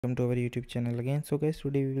Welcome to our YouTube channel again. So guys,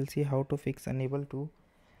 today we will see how to fix unable to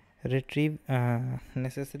retrieve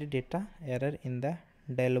necessary data error in the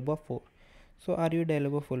Diablo 4. So are you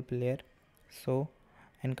Diablo 4 player? So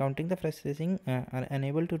encountering the frustrating are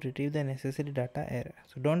unable to retrieve the necessary data error.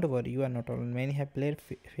 So don't worry, you are not alone. Many have players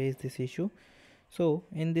face this issue. So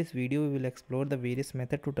in this video we will explore the various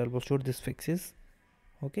methods to troubleshoot these fixes.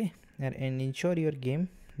 Okay, and ensure your game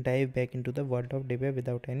dive back into the world of Diablo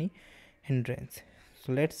without any hindrance.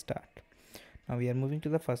 So let's start. Now we are moving to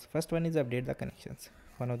the first one is update the connections.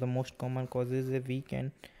 One of the most common causes is a weak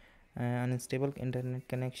and unstable internet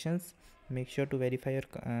connections. Make sure to verify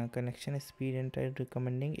your connection speed and try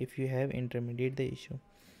recommending if you have intermediate the issue.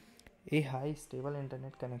 A high stable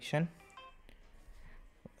internet connection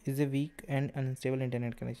is a weak and unstable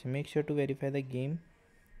internet connection. Make sure to verify the game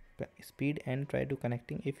speed and try to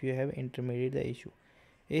connecting if you have intermediate the issue.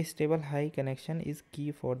 A stable high connection is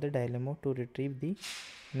key for the Diablo to retrieve the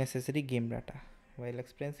necessary game data. While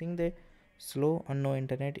experiencing the slow or no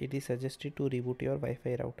internet, it is suggested to reboot your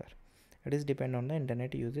Wi-Fi router. It is depend on the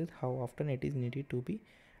internet usage, how often it is needed to be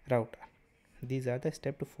router. These are the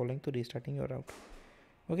steps to following to restarting your router.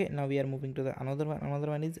 Okay, now we are moving to the another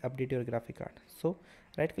one is update your graphic card. So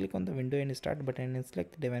right click on the window and start button and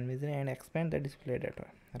select the device and expand the display data.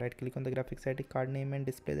 Right click on the graphic side, card name and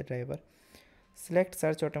display the driver. Select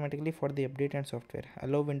search automatically for the update and software.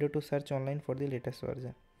 Allow window to search online for the latest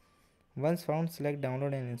version. Once found, select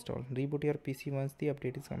download and install. Reboot your PC once the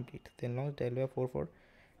update is complete. Then launch Diablo 4 for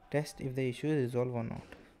test if the issue is resolved or not.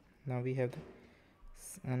 Now we have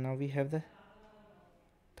the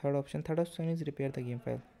third option. Third option is repair the game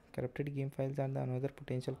file. Corrupted game files are the another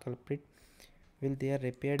potential culprit. Will they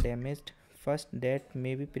repair damaged? First, that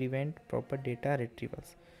may be prevent proper data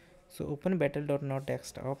retrievals. So open battle.not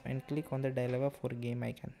desktop and click on the Diablo 4 game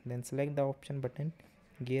icon. Then select the option button,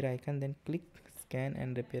 gear icon, then click scan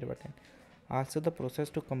and repair button. Also the process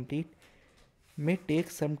to complete may take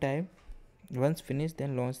some time. Once finished,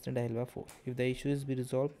 then launch the Diablo 4. If the issue is be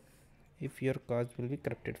resolved, if your cause will be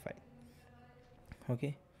corrupted file.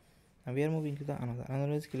 Okay. Now we are moving to the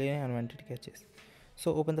another is clear unwanted caches.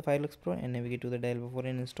 So open the file explorer and navigate to the Diablo 4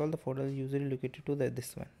 and install the folder usually located to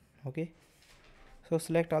this one. Okay. So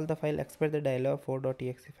select all the file, export the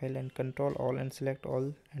dialog4.exe file and control all and select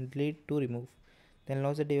all and delete to remove. Then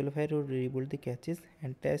launch the Diablo file to rebuild the caches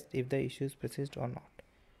and test if the issue is persist or not.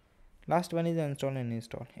 Last one is uninstall and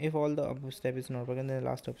install. If all the above step is not working, then the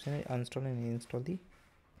last option is uninstall and install the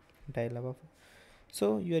Diablo.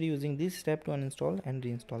 So you are using this step to uninstall and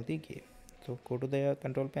reinstall the game. So go to the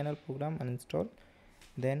control panel, program, uninstall,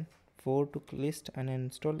 then 4 to list and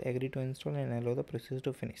uninstall, agree to install and allow the process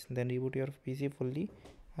to finish. Then reboot your PC fully,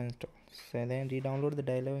 uninstall. So then re-download the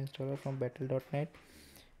Diablo installer from battle.net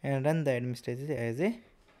and run the administrator as a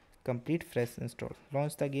complete fresh install.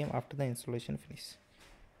 Launch the game after the installation finish.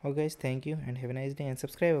 Okay guys, thank you and have a nice day and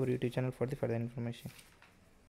subscribe our YouTube channel for the further information.